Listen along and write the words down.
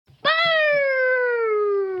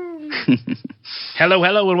Hello,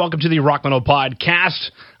 and welcome to the Rock Metal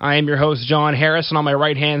Podcast. I am your host, John Harris, and on my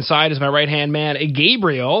right-hand side is my right-hand man,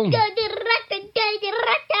 Gabriel.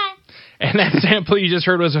 And that sample you just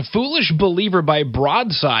heard was A Foolish Believer by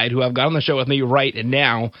Broadside, who I've got on the show with me right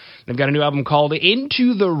now. They've got a new album called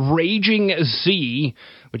Into the Raging Sea,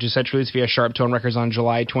 which is set to release via Sharp Tone Records on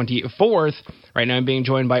July 24th. Right now I'm being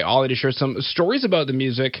joined by Ollie to share some stories about the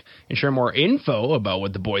music and share more info about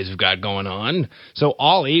what the boys have got going on. So,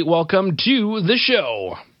 Ollie, welcome to the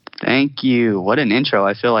show. Thank you. What an intro.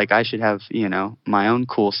 I feel like I should have, my own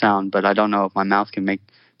cool sound, but I don't know if my mouth can make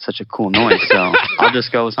such a cool noise, so I'll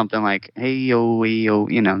just go with something like, hey, yo,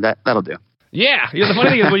 that'll do. Yeah, the funny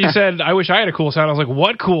thing is when you said, I wish I had a cool sound, I was like,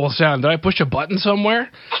 what cool sound? Did I push a button somewhere?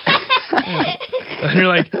 And you're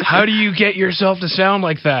like, how do you get yourself to sound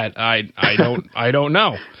like that? I don't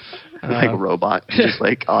know. Like a robot, just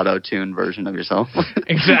like auto-tune version of yourself.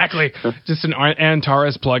 Exactly. Just an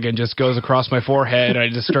Antares plugin just goes across my forehead, and I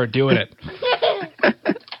just start doing it.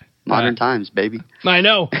 Modern times, baby. I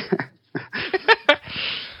know.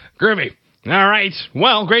 Groovy. All right.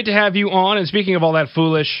 Well, great to have you on. And speaking of all that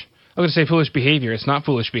foolish, I'm going to say foolish behavior. It's not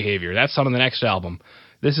foolish behavior. That's on the next album.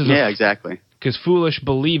 This is exactly. Because foolish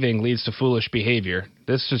believing leads to foolish behavior.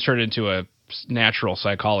 This just turned into a natural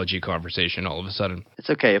psychology conversation all of a sudden.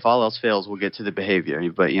 It's okay. If all else fails, we'll get to the behavior.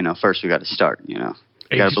 But, first we got to start, You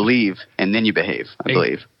got to believe, and then you behave, I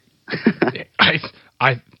believe.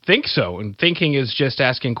 I think so. And thinking is just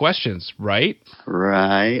asking questions, right?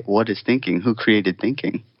 Right. What is thinking? Who created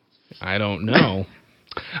thinking? I don't know.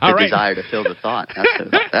 The desire to fill the thought.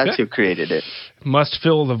 That's who created it. Must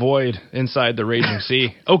fill the void inside the raging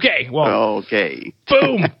sea. Okay, well. Okay.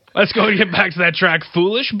 Boom! Let's go and get back to that track,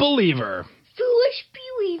 Foolish Believer. Foolish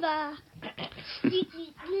Believer.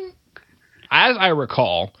 As I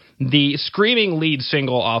recall, the screaming lead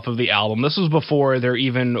single off of the album, this was before there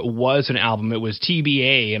even was an album. It was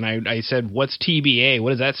TBA, and I said, what's TBA?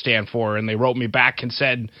 What does that stand for? And they wrote me back and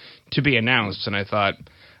said, to be announced. And I thought,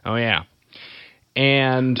 oh, yeah.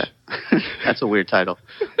 And that's a weird title.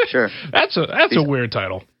 Sure. That's a weird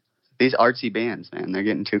title. These artsy bands, man, they're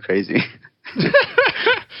getting too crazy.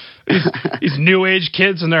 these new age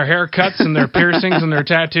kids and their haircuts and their piercings and their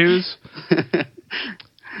tattoos.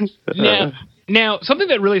 Now, something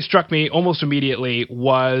that really struck me almost immediately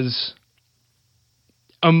was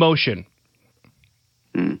emotion.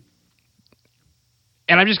 Mm.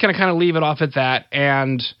 And I'm just going to kind of leave it off at that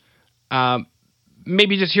and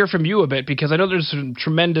maybe just hear from you a bit, because I know there's some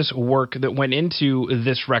tremendous work that went into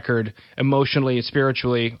this record emotionally and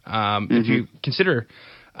spiritually, if you consider,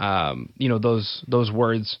 those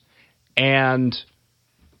words. And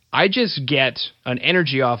I just get an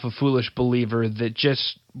energy off of Foolish Believer that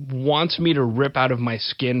just wants me to rip out of my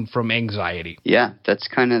skin from anxiety. Yeah, that's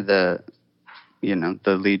kind of the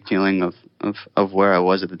lead feeling of where I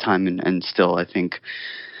was at the time, and still, I think,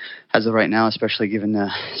 as of right now, especially given the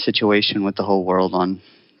situation with the whole world on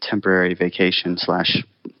temporary vacation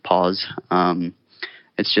 / pause,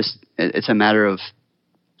 it's a matter of,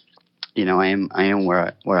 I am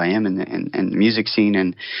where I am in the music scene,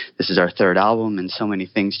 and this is our third album, and so many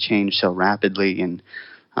things change so rapidly, and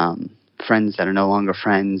friends that are no longer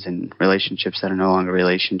friends, and relationships that are no longer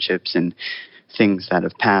relationships, and things that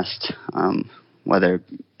have passed, whether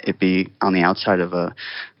it be on the outside of a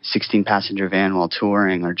 16-passenger van while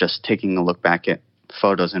touring, or just taking a look back at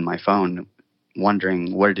photos in my phone,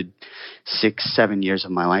 wondering where did 6-7 years of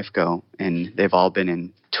my life go, and they've all been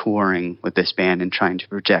in touring with this band and trying to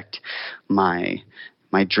project my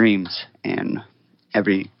dreams and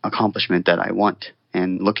every accomplishment that I want,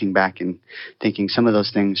 and looking back and thinking some of those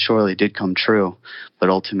things surely did come true, but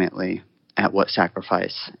ultimately at what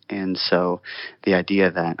sacrifice. And so the idea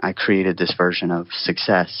that I created this version of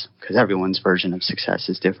success, because everyone's version of success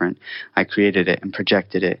is different, I created it and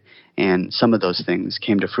projected it, and some of those things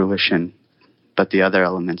came to fruition, but the other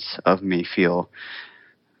elements of me feel,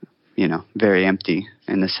 very empty,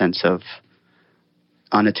 in the sense of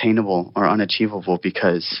unattainable or unachievable,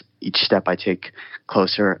 because each step I take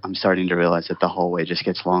closer, I'm starting to realize that the whole way just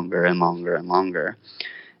gets longer and longer and longer.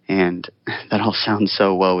 And that all sounds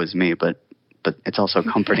so woe is me, but it's also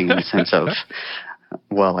comforting in the sense of,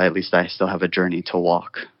 well, at least I still have a journey to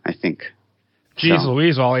walk, I think. Jeez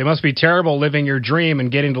Louise, Ollie, it must be terrible living your dream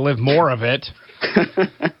and getting to live more of it.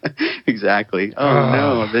 Exactly. Oh,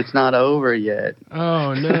 no, it's not over yet.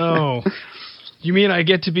 Oh, no. You mean I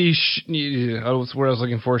get to be, what's what I was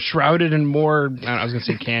looking for, shrouded in more, I was going to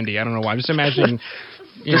say candy. I don't know why. I'm just imagining,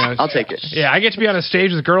 I'll take it. Yeah, I get to be on a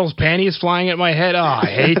stage with girls' panties flying at my head. Oh, I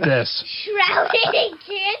hate this. Shrouded in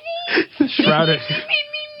candy? Shrouded. I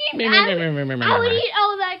would eat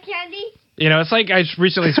all that candy. It's like I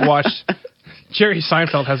recently watched Jerry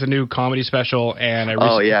Seinfeld has a new comedy special, and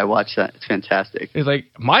I watched that. It's fantastic. It's like,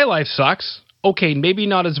 my life sucks. Okay, maybe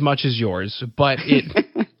not as much as yours, but it...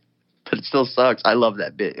 but it still sucks. I love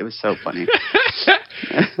that bit. It was so funny.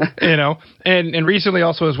 And recently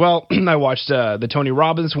also as well, I watched the Tony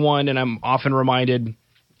Robbins one, and I'm often reminded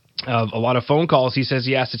of a lot of phone calls he says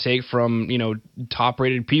he has to take from,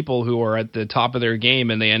 top-rated people who are at the top of their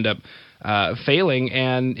game, and they end up failing,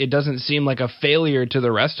 and it doesn't seem like a failure to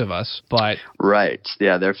the rest of us, but... Right.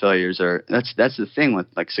 Yeah, their failures are... That's the thing with,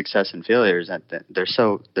 like, success and failures, that they're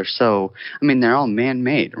so... I mean, they're all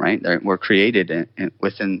man-made, right? We're created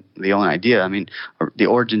within the own idea. I mean, the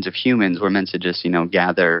origins of humans were meant to just,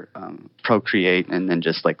 gather, procreate, and then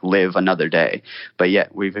just, like, live another day. But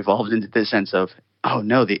yet, we've evolved into this sense of, oh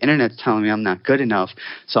no, the internet's telling me I'm not good enough,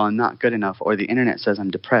 so I'm not good enough. Or the internet says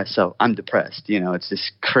I'm depressed, so I'm depressed. It's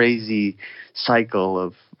this crazy cycle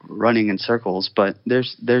of running in circles. But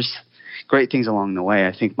there's great things along the way.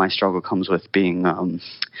 I think my struggle comes with being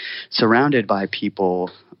surrounded by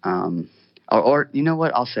people. Or you know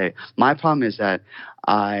what I'll say? My problem is that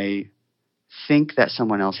I think that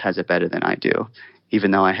someone else has it better than I do,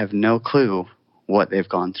 even though I have no clue what they've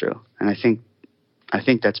gone through. And I think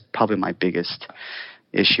that's probably my biggest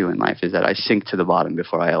issue in life, is that I sink to the bottom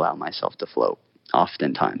before I allow myself to float,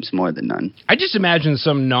 oftentimes, more than none. I just imagine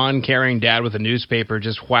some non-caring dad with a newspaper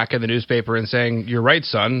just whacking the newspaper and saying, "You're right,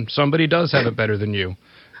 son, somebody does have it better than you."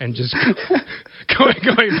 And just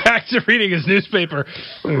going back to reading his newspaper.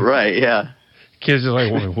 Right, yeah. Kids are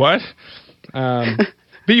like, what?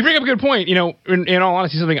 But you bring up a good point. In all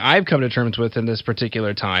honesty, something I've come to terms with in this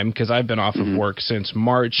particular time, because I've been off of work since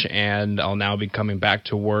March, and I'll now be coming back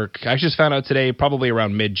to work. I just found out today, probably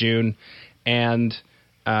around mid-June, and,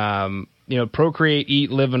 procreate,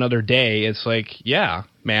 eat, live another day. It's like, yeah,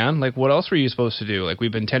 man, like, what else were you supposed to do? Like,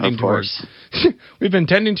 we've been tending we've been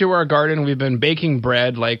tending to our garden. We've been baking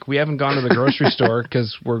bread. Like, we haven't gone to the grocery store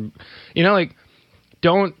because we're,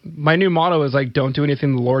 my new motto is, like, don't do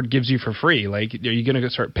anything the Lord gives you for free. Like, are you going to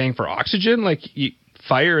start paying for oxygen? Like,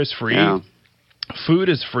 fire is free. Yeah. Food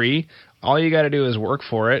is free. All you got to do is work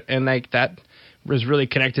for it. And, like, that was really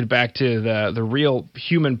connected back to the real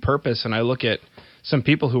human purpose. And I look at some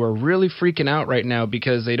people who are really freaking out right now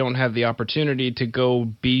because they don't have the opportunity to go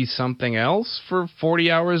be something else for 40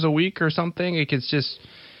 hours a week or something. Like, it's just...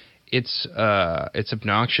 It's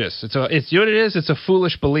obnoxious. It's you know what it is? It's a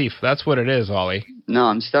foolish belief. That's what it is, Ollie. No,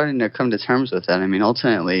 I'm starting to come to terms with that. I mean,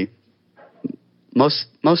 ultimately, most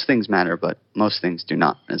things matter, but most things do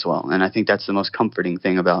not as well. And I think that's the most comforting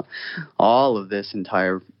thing about all of this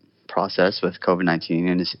entire process with COVID-19,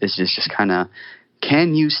 and it's just kind of,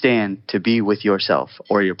 can you stand to be with yourself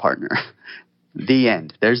or your partner? The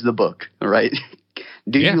end. There's the book, right?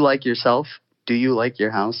 Do you like yourself? Do you like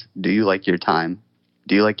your house? Do you like your time?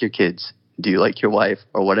 Do you like your kids? Do you like your wife?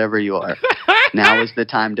 Or whatever you are. Now is the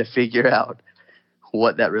time to figure out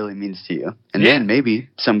what that really means to you. And then maybe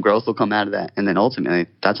some growth will come out of that. And then ultimately,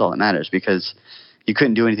 that's all that matters, because you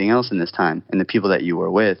couldn't do anything else in this time. And the people that you were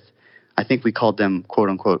with, I think we called them, quote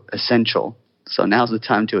unquote, essential. So now's the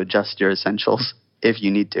time to adjust your essentials if you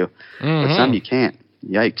need to. But some you can't.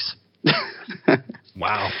 Yikes.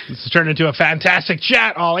 Wow. This has turned into a fantastic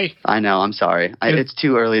chat, Ollie. I know. I'm sorry. It's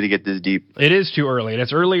too early to get this deep. It is too early. And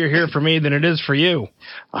it's earlier here for me than it is for you.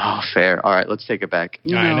 Oh, fair. All right. Let's take it back. I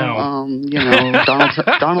know.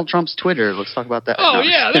 Donald Trump's Twitter. Let's talk about that. Oh,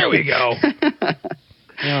 yeah. There we go.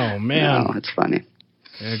 Oh, man. No, it's funny.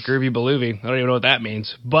 Groovy Beloovy. I don't even know what that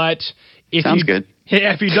means. But Sounds good.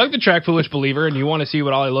 Yeah, if you dug the track Foolish Believer and you want to see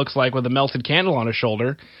what Ollie looks like with a melted candle on his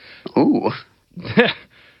shoulder. Ooh.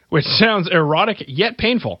 Which sounds erotic yet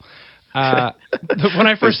painful. When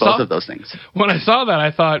I first saw both of those things. When I saw that,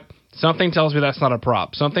 I thought, something tells me that's not a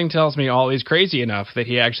prop. Something tells me Ollie's crazy enough that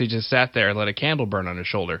he actually just sat there and let a candle burn on his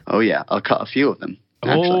shoulder. Oh, yeah. A few of them,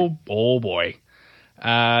 actually. Oh, boy.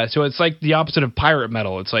 So it's like the opposite of pirate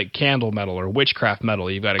metal. It's like candle metal or witchcraft metal.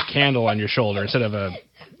 You've got a candle on your shoulder instead of a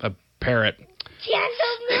parrot.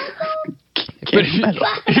 Candle metal?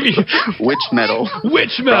 Witch metal.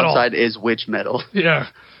 Witch metal. Broadside is witch metal. Yeah.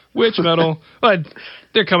 Witch metal. But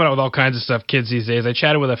they're coming out with all kinds of stuff, kids these days. I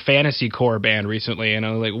chatted with a fantasy core band recently, and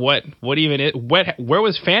I was like, what even is, where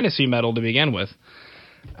was fantasy metal to begin with?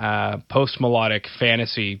 Post-melodic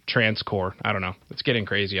fantasy trance core. I don't know. It's getting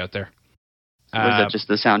crazy out there. Was that just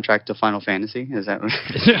the soundtrack to Final Fantasy? Is that what?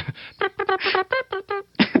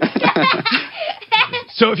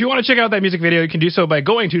 So if you want to check out that music video, you can do so by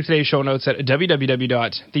going to today's show notes at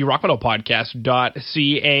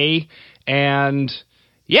www.therockmetalpodcast.ca. And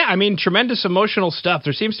Yeah, I mean, tremendous emotional stuff.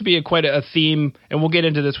 There seems to be quite a theme, and we'll get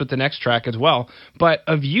into this with the next track as well, but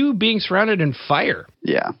of you being surrounded in fire.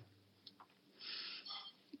 Yeah.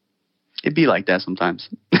 It'd be like that sometimes.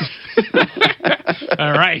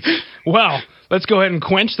 All right. Well, let's go ahead and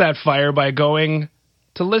quench that fire by going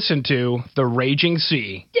to listen to The Raging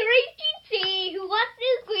Sea. The raging sea who wants to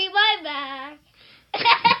squeeze my back.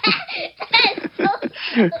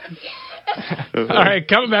 All right,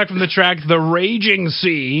 coming back from the track, The Raging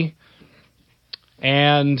Sea.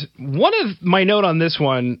 And one of my note on this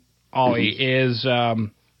one, Ollie, is,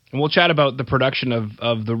 and we'll chat about the production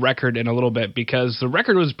of the record in a little bit, because the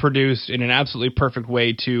record was produced in an absolutely perfect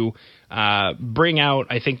way to bring out,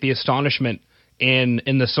 I think, the astonishment in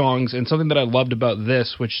the songs, and something that I loved about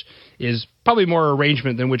this, which is probably more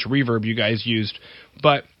arrangement than which reverb you guys used,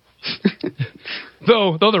 but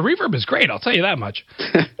though the reverb is great, I'll tell you that much.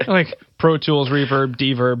 Like Pro Tools reverb,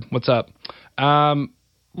 Deverb, what's up?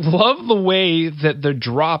 Love the way that the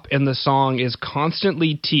drop in the song is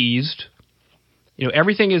constantly teased. You know,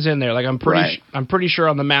 everything is in there. Like I'm pretty sure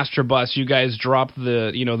on the master bus, you guys dropped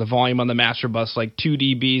the volume on the master bus like 2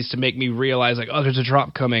 dBs to make me realize like, oh, there's a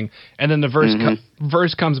drop coming, and then the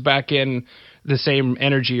verse comes back in the same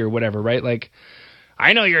energy or whatever, right? Like,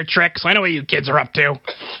 I know your tricks. I know what you kids are up to.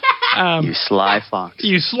 You sly fox.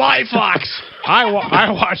 You sly fox. I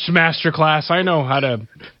watched Masterclass. I know how to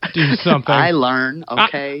do something. I learn,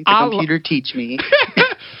 okay? The computer teach me.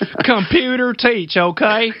 Computer teach,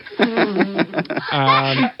 okay?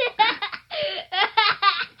 And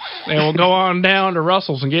we'll go on down to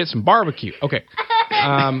Russell's and get some barbecue. Okay.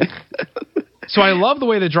 So I love the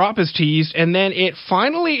way the drop is teased, and then it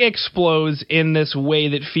finally explodes in this way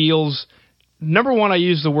that feels... Number one, I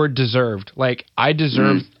use the word deserved. Like, I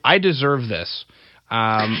deserve this.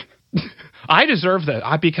 I deserve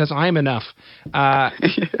that because I'm enough. And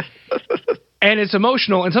it's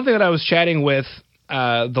emotional, and something that I was chatting with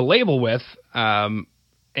the label with,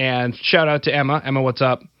 and shout out to Emma. Emma, what's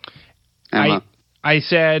up? Emma. I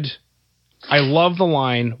said, I love the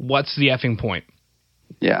line, what's the effing point?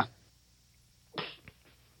 Yeah.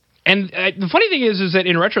 And the funny thing is that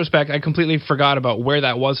in retrospect, I completely forgot about where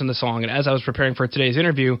that was in the song. And as I was preparing for today's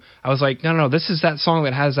interview, I was like, no, this is that song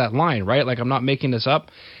that has that line, right? Like, I'm not making this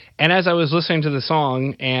up. And as I was listening to the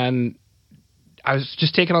song, and I was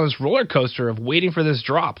just taken on this roller coaster of waiting for this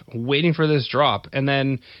drop. And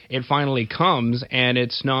then it finally comes, and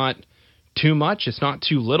it's not too much. It's not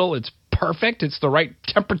too little. It's perfect. It's the right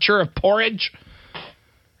temperature of porridge.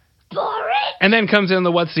 And then comes in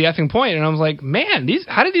the what's the effing point, and I was like, man,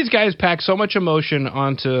 how did these guys pack so much emotion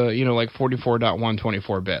onto, like 44.1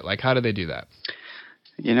 24-bit? Like, how did they do that?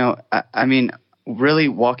 I mean, really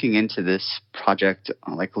walking into this project,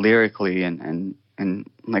 like lyrically and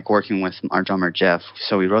like working with our drummer Jeff.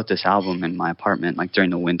 So we wrote this album in my apartment, like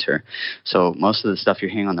during the winter. So most of the stuff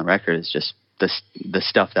you're hearing on the record is just the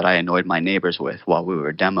stuff that I annoyed my neighbors with while we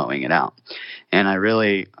were demoing it out. And I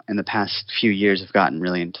really, in the past few years, have gotten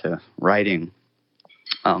really into writing,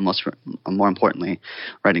 more importantly,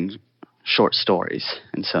 writing short stories.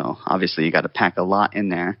 And so obviously you got to pack a lot in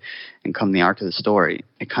there, and come the arc of the story,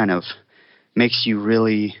 it kind of makes you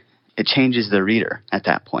really, it changes the reader at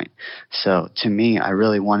that point. So to me, I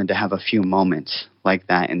really wanted to have a few moments like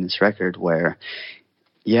that in this record where,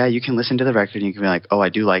 yeah, you can listen to the record and you can be like, oh, I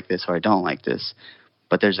do like this or I don't like this.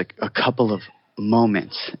 But there's a couple of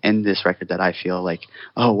moments in this record that I feel like,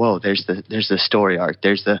 oh, whoa, there's the story arc.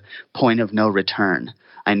 There's the point of no return.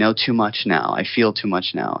 I know too much now. I feel too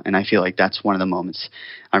much now. And I feel like that's one of the moments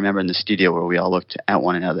I remember in the studio where we all looked at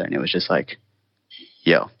one another and it was just like,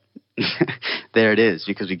 yo, there it is.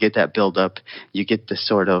 Because we get that build up. You get the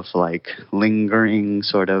sort of like lingering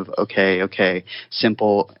sort of, okay,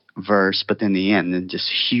 simple verse, but then the end, then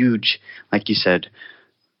just huge, like you said,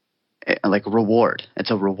 like reward.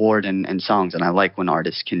 It's a reward in songs, and I like when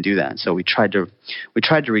artists can do that. So we tried to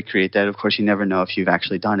recreate that. Of course, you never know if you've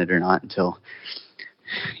actually done it or not until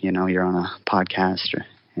you're on a podcast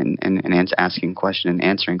and asking questions and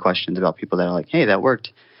answering questions about people that are like, hey, that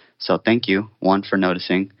worked. So thank you, one, for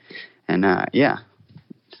noticing, and yeah.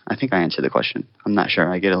 I think I answered the question. I'm not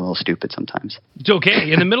sure. I get a little stupid sometimes. It's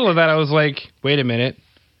okay. In the middle of that, I was like, wait a minute.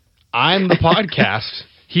 I'm the podcast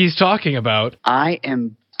he's talking about. I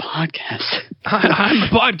am podcast. I'm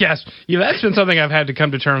the podcast. Yeah, that's been something I've had to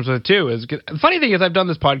come to terms with, too. The funny thing is I've done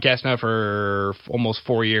this podcast now for almost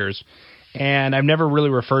 4 years, and I've never really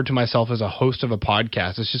referred to myself as a host of a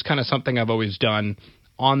podcast. It's just kind of something I've always done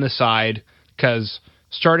on the side, because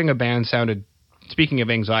starting a band sounded, speaking of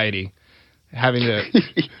anxiety, having to...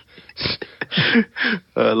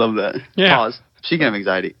 I love that. Yeah. Pause. Speaking of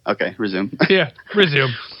anxiety. Okay, resume. Yeah, resume.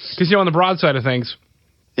 Because, on the Broadside of things,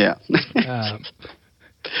 Yeah.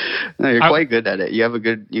 No, you're quite good at it. You have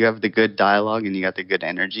the good dialogue, and you got the good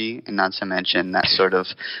energy, and not to mention that sort of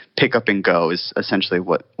pick up and go is essentially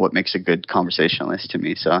what makes a good conversationalist to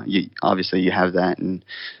me. So you have that, and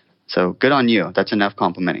so good on you. That's enough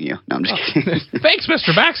complimenting you. No, I'm just kidding. Thanks,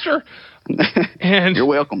 Mr. Baxter. And you're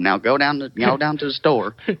welcome. Now go down to the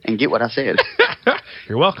store and get what I said.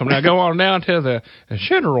 You're welcome. Now go on down to the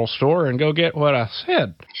general store and go get what I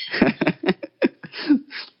said.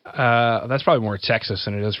 That's probably more Texas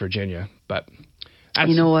than it is Virginia, but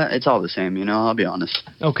you know what? It's all the same. I'll be honest.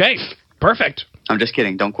 Okay, perfect. I'm just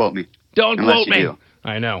kidding. Don't quote me. Don't quote me. Do.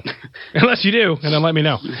 I know. Unless you do, and then let me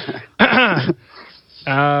know.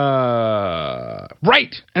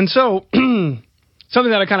 Right. And so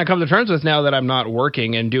something that I kind of come to terms with now that I'm not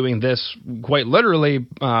working and doing this quite literally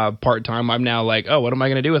part-time, I'm now like, oh, what am I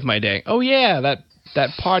going to do with my day? Oh, yeah, that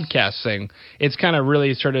podcast thing. It's kind of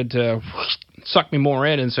really started to suck me more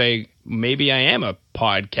in and say, maybe I am a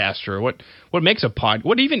podcaster. What makes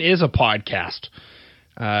what even is a podcast?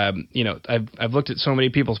 I've looked at so many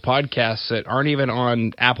people's podcasts that aren't even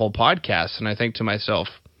on Apple Podcasts, and I think to myself,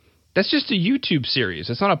 that's just a YouTube series.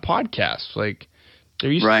 It's not a podcast. Like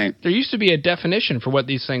there used to be a definition for what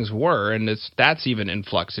these things were, and that's even in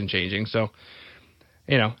flux and changing. So,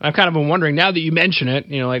 I've kind of been wondering now that you mention it,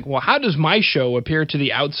 well, how does my show appear to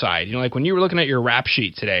the outside? Like when you were looking at your rap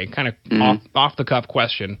sheet today, kind of off the cuff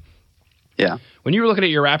question. Yeah. When you were looking at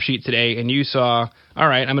your rap sheet today and you saw, all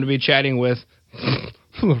right, I'm going to be chatting with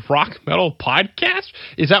Rock Metal Podcast?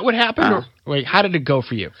 Is that what happened? Or, wait, how did it go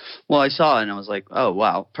for you? Well, I saw it and I was like, oh,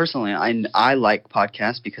 wow. Personally, I like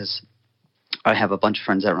podcasts because I have a bunch of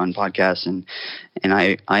friends that run podcasts and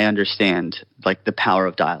I understand like the power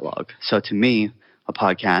of dialogue. So to me, a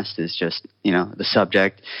podcast is just, the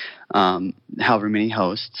subject, however many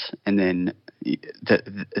hosts, and then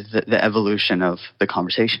the evolution of the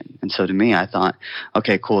conversation. And so to me, I thought,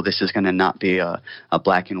 okay, cool. This is going to not be a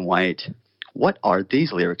black and white. What are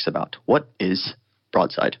these lyrics about? What is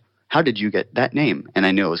Broadside? How did you get that name? And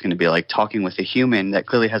I knew it was going to be like talking with a human that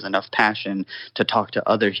clearly has enough passion to talk to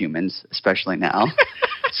other humans, especially now.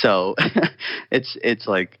 So it's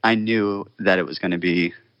like I knew that it was going to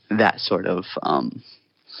be that sort of,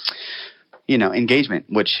 engagement,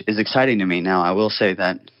 which is exciting to me. Now, I will say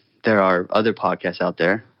that there are other podcasts out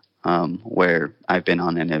there where I've been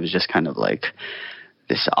on, and it was just kind of like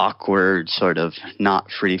this awkward sort of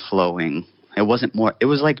not free-flowing. It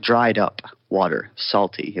was like dried up water,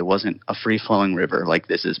 salty. It wasn't a free-flowing river like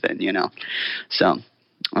this has been, So,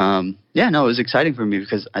 it was exciting for me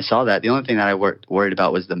because I saw that. The only thing that I worried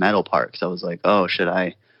about was the metal part, because I was like, oh, should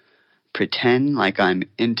I pretend like I'm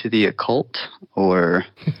into the occult, or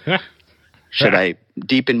should I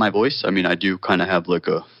deepen my voice? I mean, I do kind of have like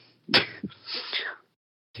a...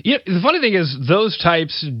 The funny thing is those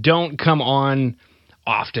types don't come on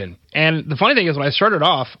often. And the funny thing is when I started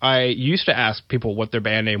off, I used to ask people what their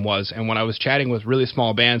band name was. And when I was chatting with really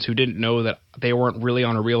small bands who didn't know that they weren't really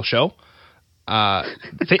on a real show,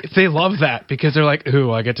 they love that because they're like,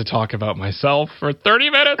 ooh, I get to talk about myself for 30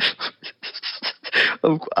 minutes.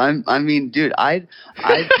 I mean, dude, I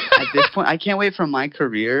at this point, I can't wait for my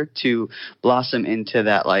career to blossom into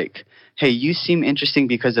that, like, hey, you seem interesting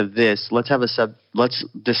because of this. Let's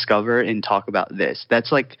discover and talk about this.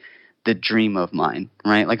 That's like the dream of mine,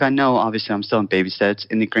 right? Like, I know, obviously, I'm still in baby steps.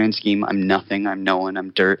 In the grand scheme, I'm nothing. I'm no one.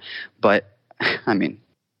 I'm dirt. But, I mean,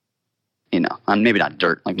 I'm maybe not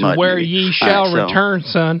dirt, like mud. Where ye shall return,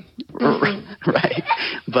 son. Right.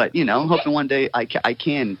 But, I'm hoping one day I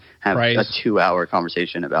can have a 2-hour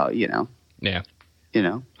conversation about, Yeah.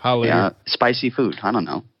 Spicy food. I don't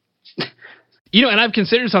know. And I've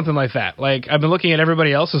considered something like that. Like, I've been looking at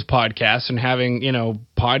everybody else's podcasts and having,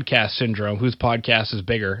 podcast syndrome, whose podcast is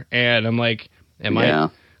bigger. And I'm like,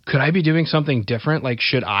 could I be doing something different? Like,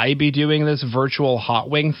 should I be doing this virtual hot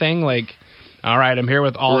wing thing? Like, all right, I'm here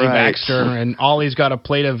with Ollie Baxter, and Ollie's got a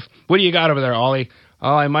plate of, what do you got over there, Ollie?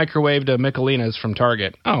 Oh, I microwaved a Michelinas from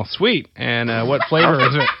Target. Oh, sweet. And what flavor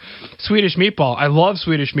is it? Swedish meatball. I love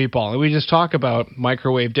Swedish meatball. And we just talk about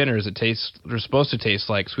microwave dinners that they're supposed to taste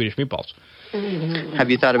like Swedish meatballs. Have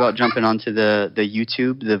you thought about jumping onto the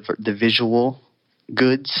YouTube, the visual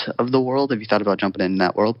goods of the world? Have you thought about jumping in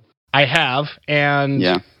that world? I have, and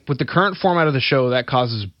with the current format of the show, that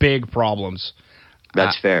causes big problems.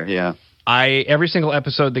 That's fair, yeah. Every single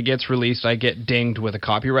episode that gets released, I get dinged with a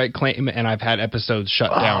copyright claim, and I've had episodes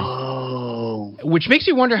shut down. Which makes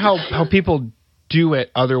you wonder how people do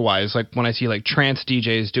it otherwise. Like when I see like trance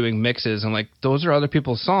DJs doing mixes, and like those are other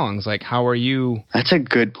people's songs. Like, how are you? That's a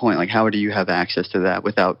good point. Like, how do you have access to that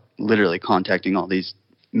without literally contacting all these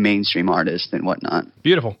mainstream artists and whatnot.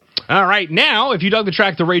 Beautiful. All right, now, if you dug the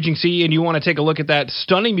track The Raging Sea and you want to take a look at that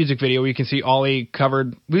stunning music video where you can see Ollie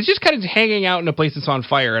covered, he's just kind of hanging out in a place that's on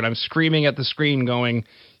fire, and I'm screaming at the screen going,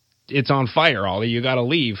 it's on fire, Ollie, you got to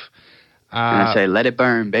leave. And I say, let it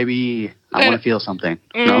burn, baby. I want to feel something.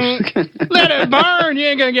 No. Let it burn. You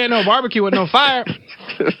ain't going to get no barbecue with no fire.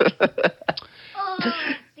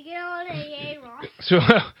 So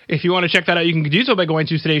if you want to check that out, you can do so by going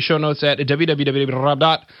to today's show notes at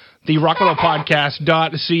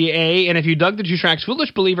www.therockandrollpodcast.ca. And if you dug the two tracks,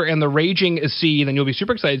 Foolish Believer and The Raging Sea, then you'll be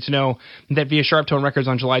super excited to know that via Sharptone Records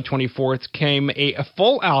on July 24th came a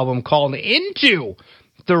full album called Into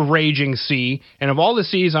the Raging Sea. And of all the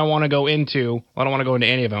seas I want to go into, well, I don't want to go into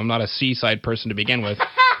any of them. I'm not a seaside person to begin with.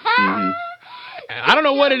 I don't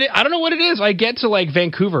know what it is. I get to like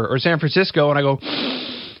Vancouver or San Francisco and I go,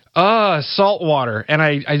 salt water, and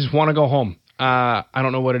I just want to go home. I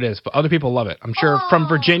don't know what it is, but other people love it. I'm sure from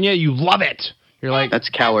Virginia, you love it. You're like, that's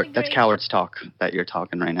coward's talk that you're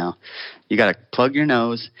talking right now. You got to plug your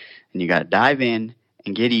nose, and you got to dive in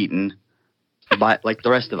and get eaten by like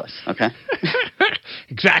the rest of us, okay?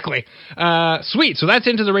 Exactly. Sweet. So that's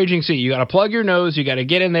Into the Raging Sea. You got to plug your nose, you got to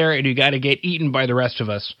get in there, and you got to get eaten by the rest of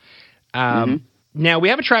us. Now, we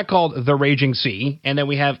have a track called The Raging Sea, and then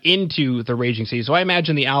we have Into the Raging Sea. So I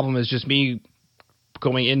imagine the album is just me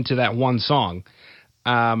going into that one song.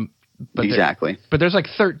 Exactly. But there's like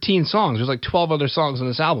 13 songs. There's like 12 other songs on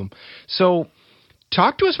this album. So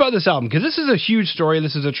talk to us about this album, because this is a huge story.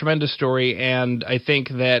 This is a tremendous story, and I think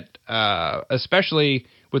that especially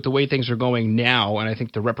with the way things are going now, and I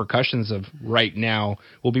think the repercussions of right now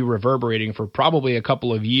will be reverberating for probably a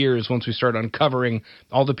couple of years once we start uncovering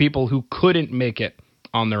all the people who couldn't make it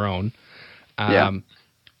on their own. I'm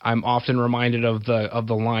often reminded of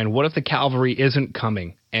the line, what if the cavalry isn't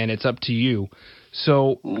coming and it's up to you?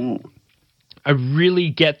 So I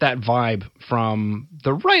really get that vibe from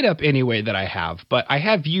the write-up anyway that I have, but I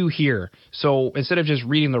have you here. So instead of just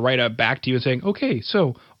reading the write-up back to you and saying, okay,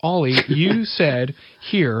 so Ollie, you said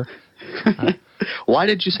here. Why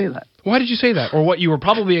did you say that? Why did you say that? Or what you were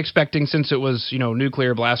probably expecting since it was,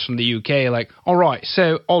 nuclear blast from the UK, like, all right,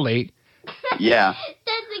 so Ollie. Yeah.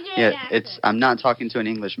 That's a good accent. I'm not talking to an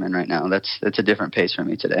Englishman right now. That's a different pace for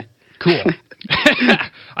me today. Cool.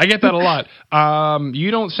 I get that a lot. You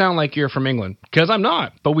don't sound like you're from England, because I'm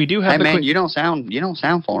not. But we do have. Hey man, you don't sound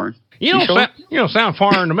foreign. You don't sound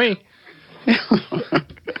foreign to me.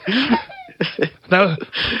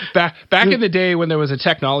 Back in the day when there was a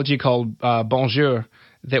technology called Bonjour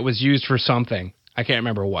that was used for something. I can't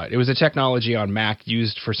remember what. It was a technology on Mac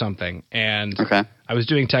used for something. And I was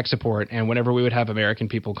doing tech support, and whenever we would have American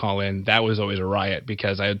people call in, that was always a riot,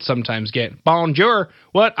 because I would sometimes get, bonjour,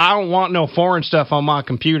 what? I don't want no foreign stuff on my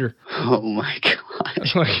computer. Oh, my God.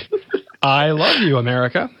 Like, I love you,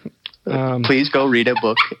 America. Please go read a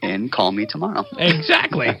book and call me tomorrow.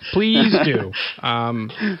 Exactly. Please do.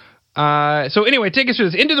 So anyway, take us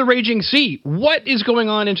through this. Into the Raging Sea. What is going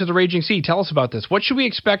on Into the Raging Sea? Tell us about this. What should we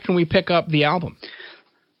expect when we pick up the album?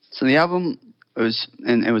 So the album was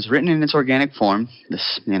written in its organic form.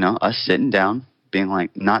 This, us sitting down, being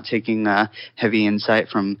like, not taking heavy insight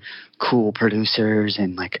from cool producers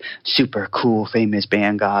and like super cool famous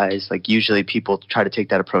band guys. Like usually people try to take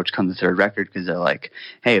that approach come the third record, because they're like,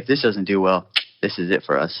 hey, if this doesn't do well, this is it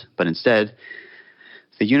for us. But instead,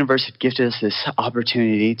 the universe had gifted us this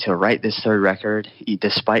opportunity to write this third record,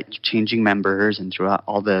 despite changing members and throughout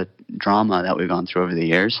all the drama that we've gone through over the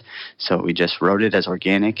years. So we just wrote it as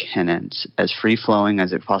organic and as free-flowing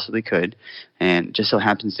as it possibly could. And it just so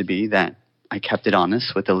happens to be that I kept it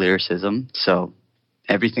honest with the lyricism. So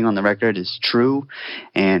everything on the record is true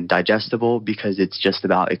and digestible, because it's just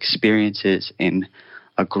about experiences in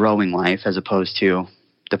a growing life, as opposed to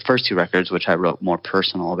the first two records, which I wrote more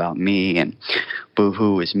personal about me and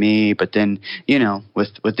Boo-Hoo is me. But then,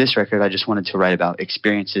 with this record, I just wanted to write about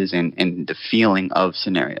experiences and the feeling of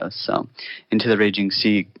scenarios. So Into the Raging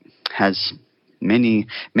Sea has many,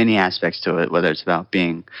 many aspects to it, whether it's about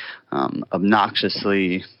being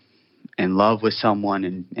obnoxiously in love with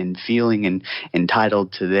someone and feeling and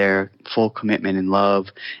entitled to their full commitment and love,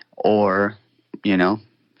 or,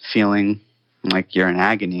 feeling like you're in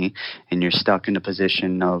agony and you're stuck in a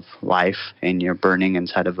position of life and you're burning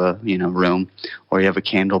inside of a room, or you have a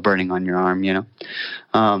candle burning on your arm.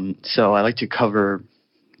 So I like to cover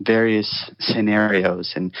various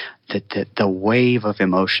scenarios and the wave of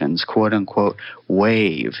emotions, quote unquote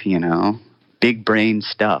wave, big brain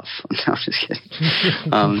stuff. No, I'm just kidding.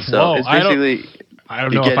 So it's basically, I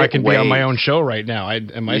don't know if I can be on my own show right now.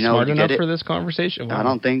 Am I smart enough for this conversation? Wow. I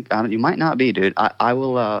don't think you might not be, dude. I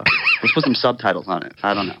will Let's put some subtitles on it.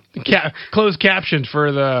 I don't know. Closed caption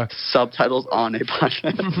for the subtitles on a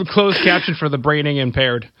podcast. Closed caption for the braining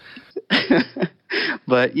impaired.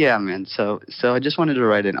 But yeah, man. So I just wanted to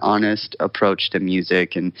write an honest approach to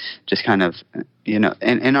music and just kind of, in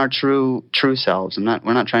our true selves.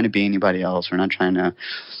 We're not trying to be anybody else. We're not trying to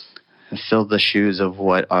fill the shoes of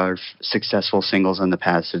what our successful singles in the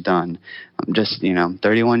past have done. I'm just,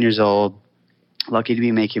 31 years old, lucky to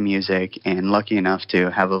be making music and lucky enough to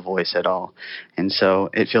have a voice at all. And so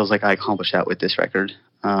it feels like I accomplished that with this record.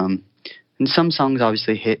 And some songs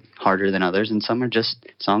obviously hit harder than others, and some are just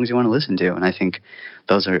songs you want to listen to. And I think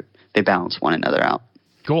they balance one another out.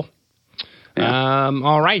 Cool. Yeah.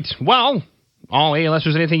 All right. Well, Ollie, unless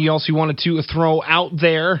there's anything else you wanted to throw out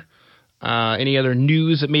there, any other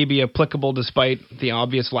news that may be applicable despite the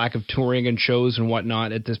obvious lack of touring and shows and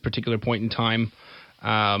whatnot at this particular point in time,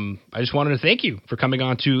 I just wanted to thank you for coming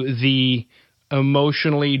on to the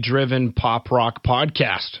Emotionally Driven Pop Rock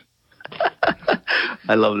Podcast.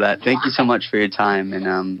 I love that. Thank you so much for your time.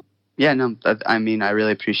 And I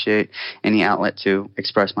really appreciate any outlet to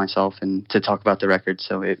express myself and to talk about the record.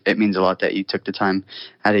 So it means a lot that you took the time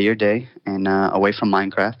out of your day and away from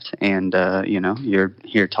Minecraft. And, you're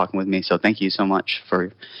here talking with me. So thank you so much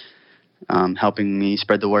for helping me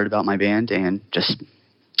spread the word about my band and just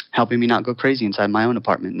helping me not go crazy inside my own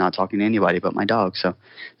apartment, not talking to anybody but my dog. So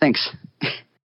thanks.